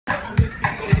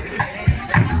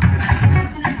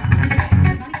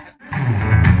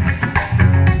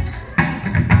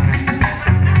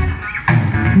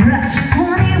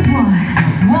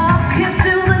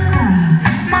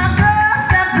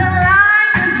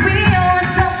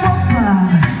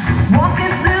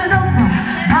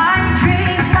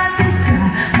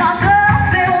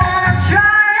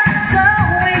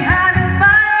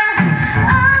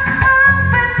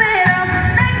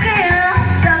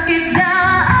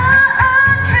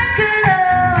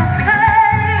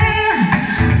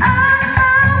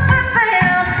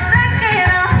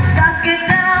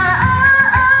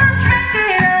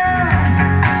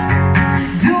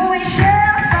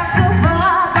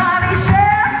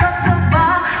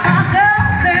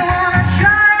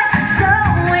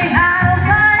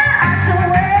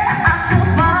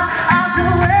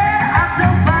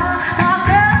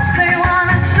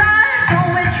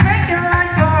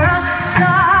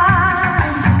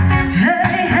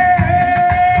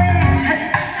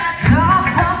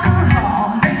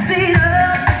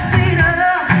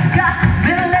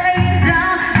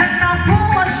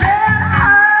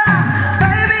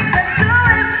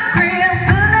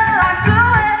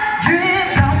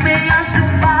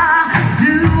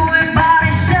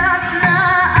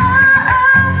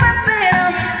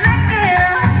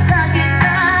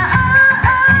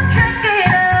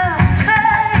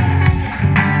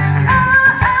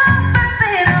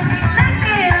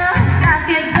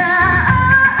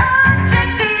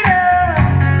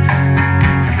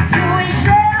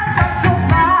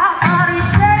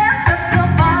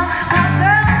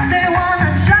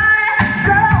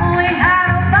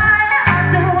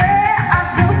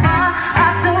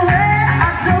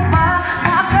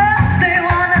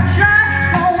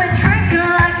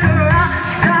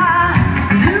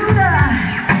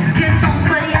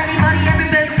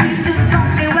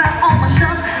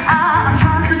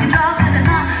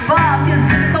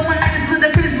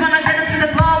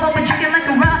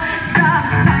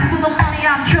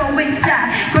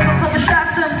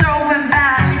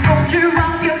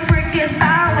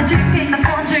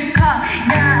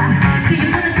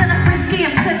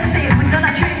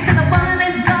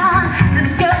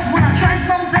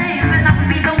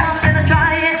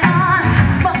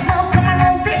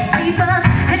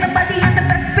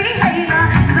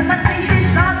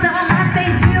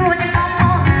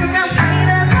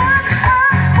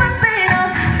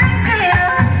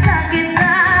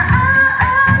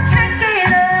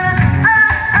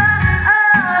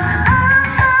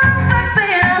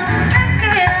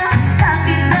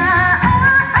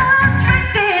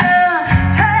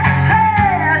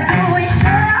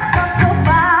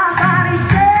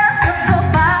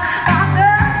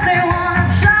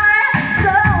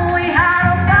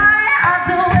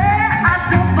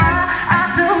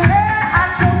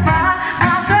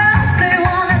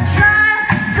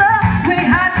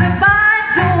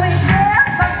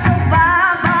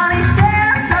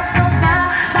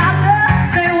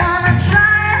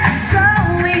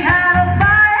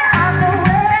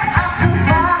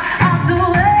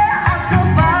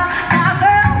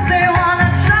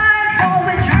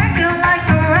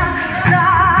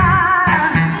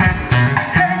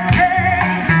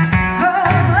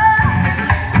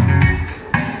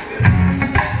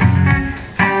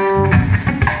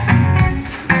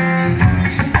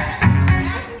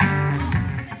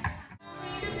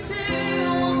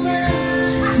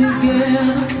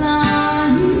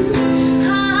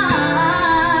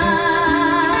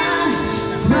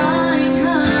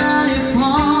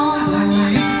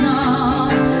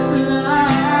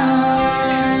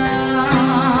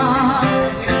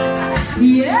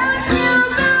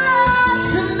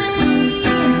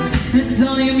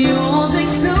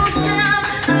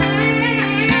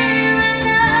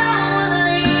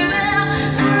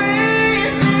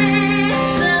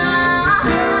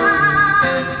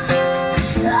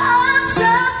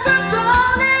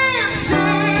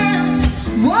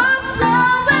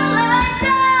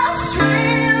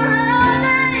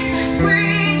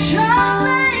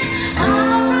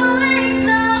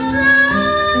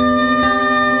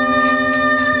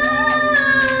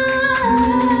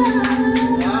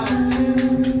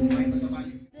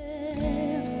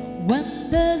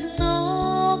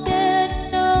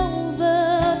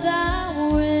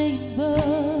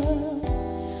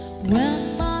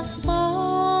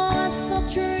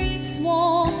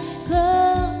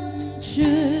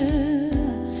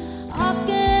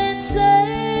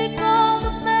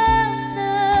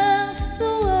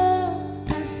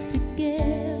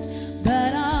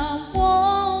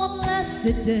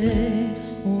day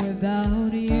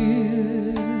without you.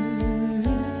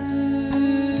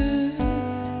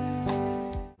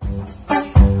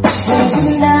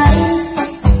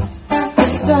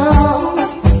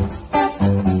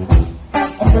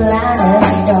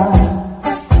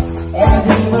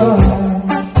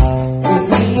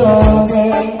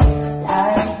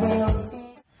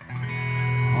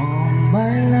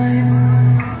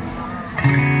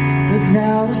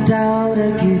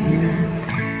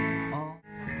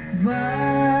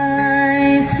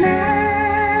 Wise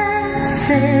men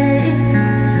say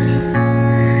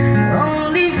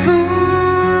only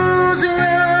fools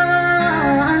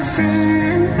rush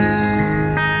in,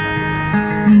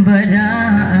 but I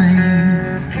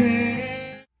can't.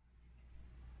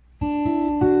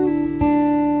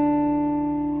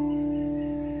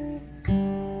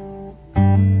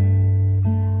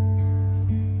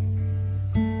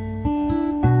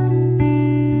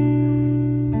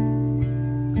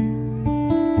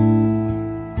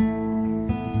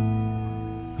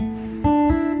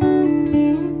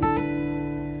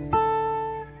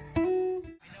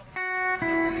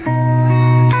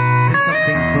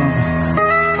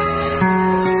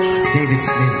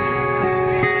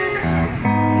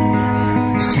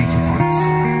 Exchange of hearts.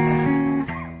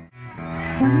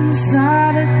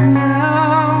 One-sided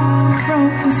love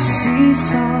broke the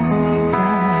seesaw.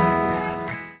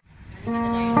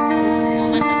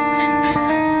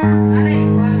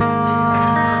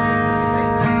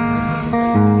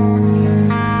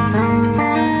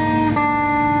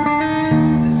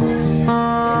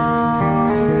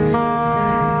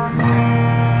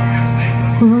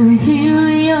 Well, here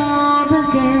we are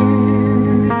again.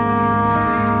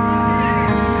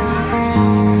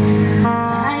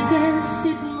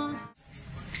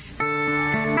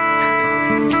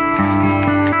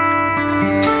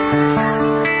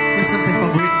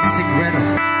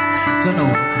 Don't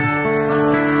know.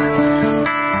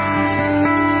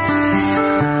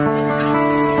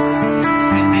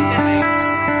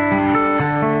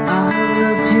 I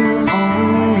loved you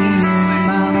only in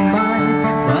my mind,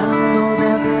 but I know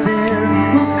that there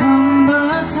will come a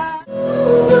time.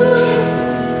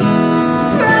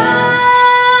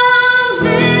 From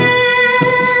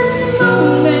this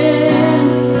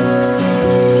moment,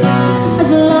 as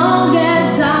long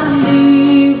as I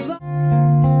live.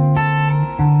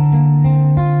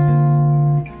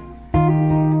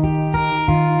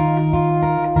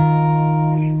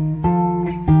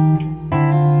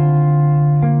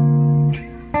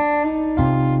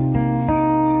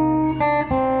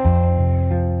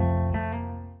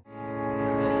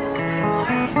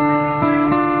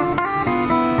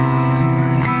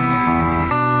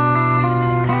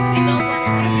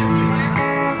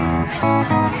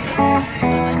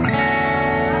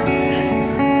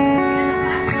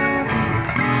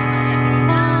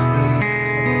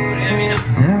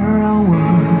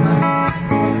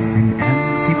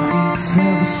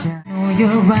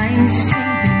 Your eyes seem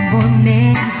to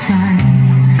morning shine.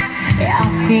 I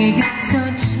feel you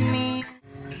touch me.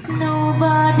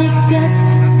 Nobody gets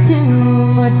too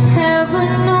much heaven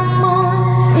no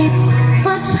more. It's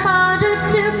much harder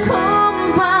to come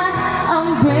by. I'm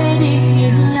waiting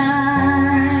in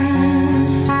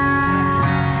line.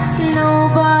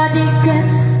 Nobody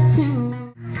gets too.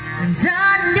 And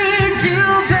I need you,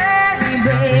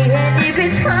 baby. And if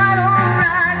it's quite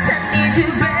alright, I need you,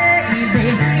 baby.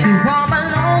 To all my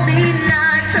lonely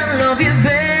nights, I love you,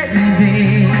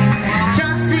 baby.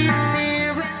 Just sit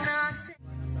there and I say,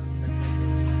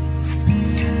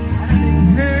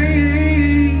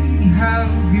 hey,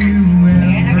 have you ever?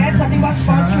 And again, sa Diwa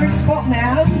Sponsors po,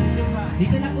 ma'am.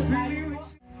 Dito na po tayo.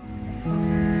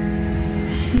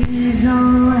 She's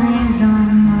always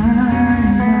on my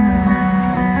mind.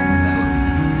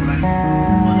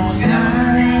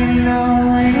 Darling,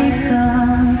 I'll wake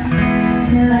up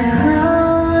till I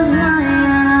close my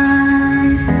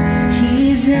eyes.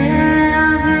 She's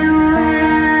everywhere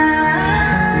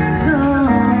I go.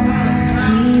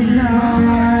 She's all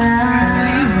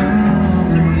I know.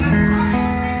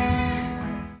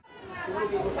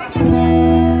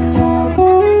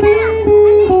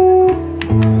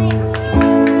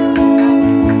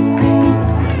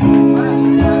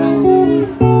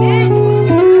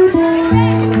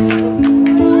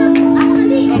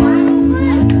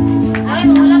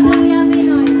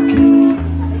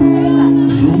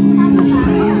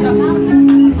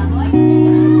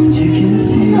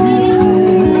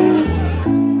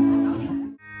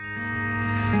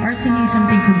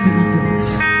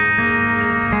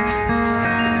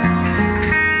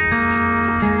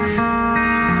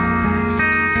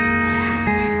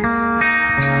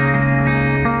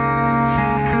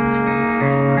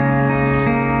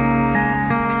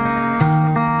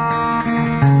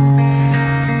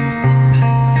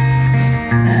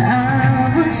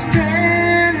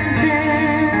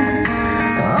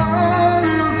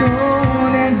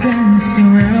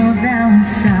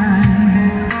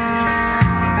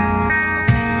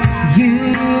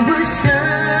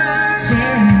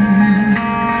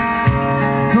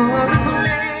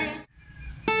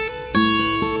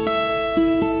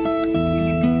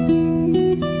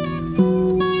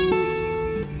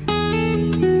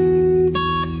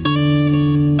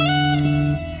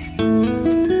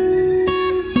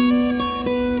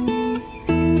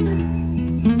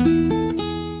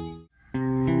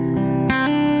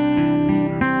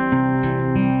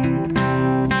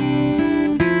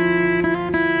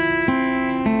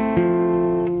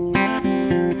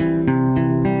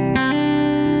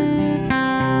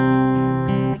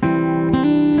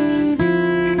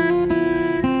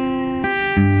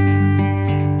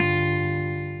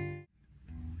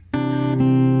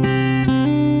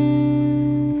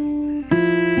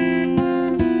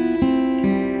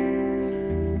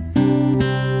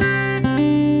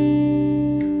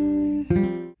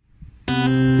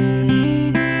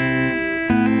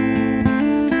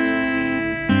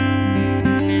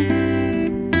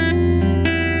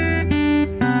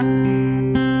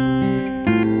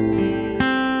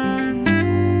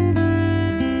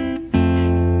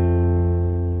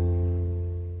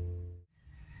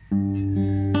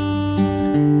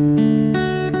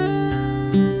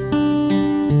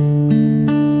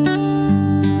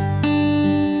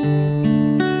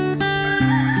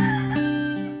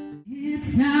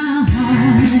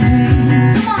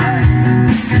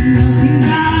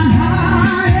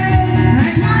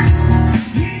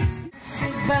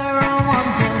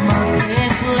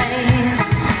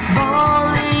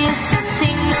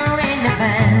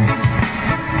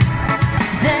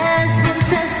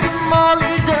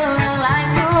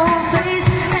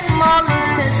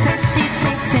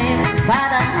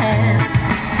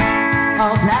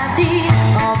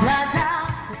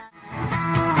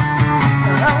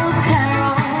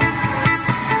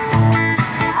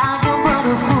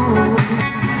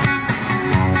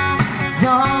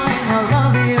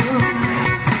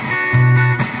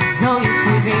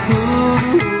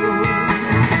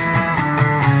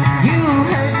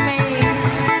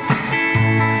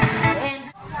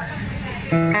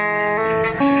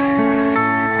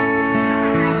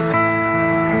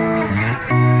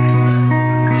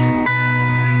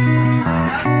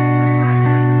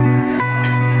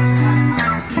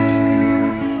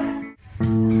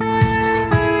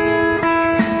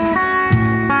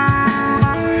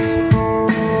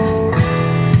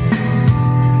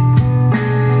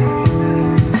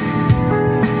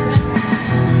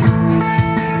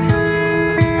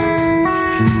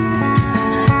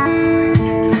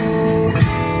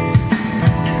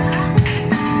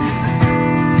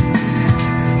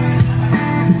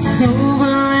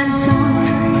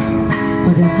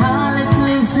 heart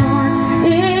lives on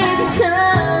in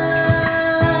time.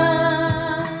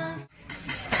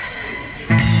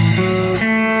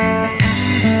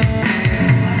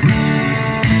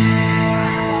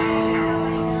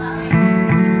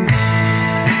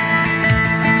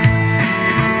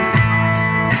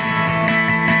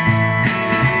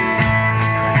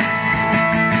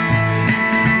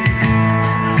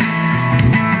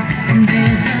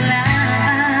 There's a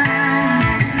light,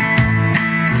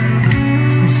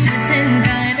 a certain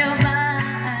kind of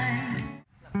eye.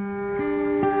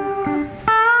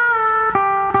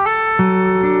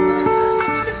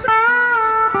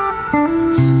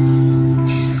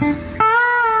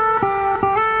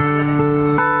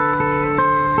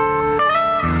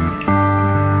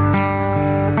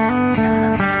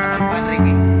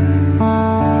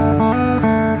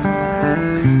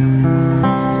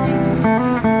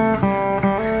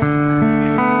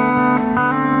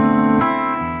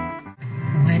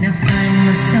 When I find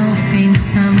myself in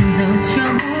times of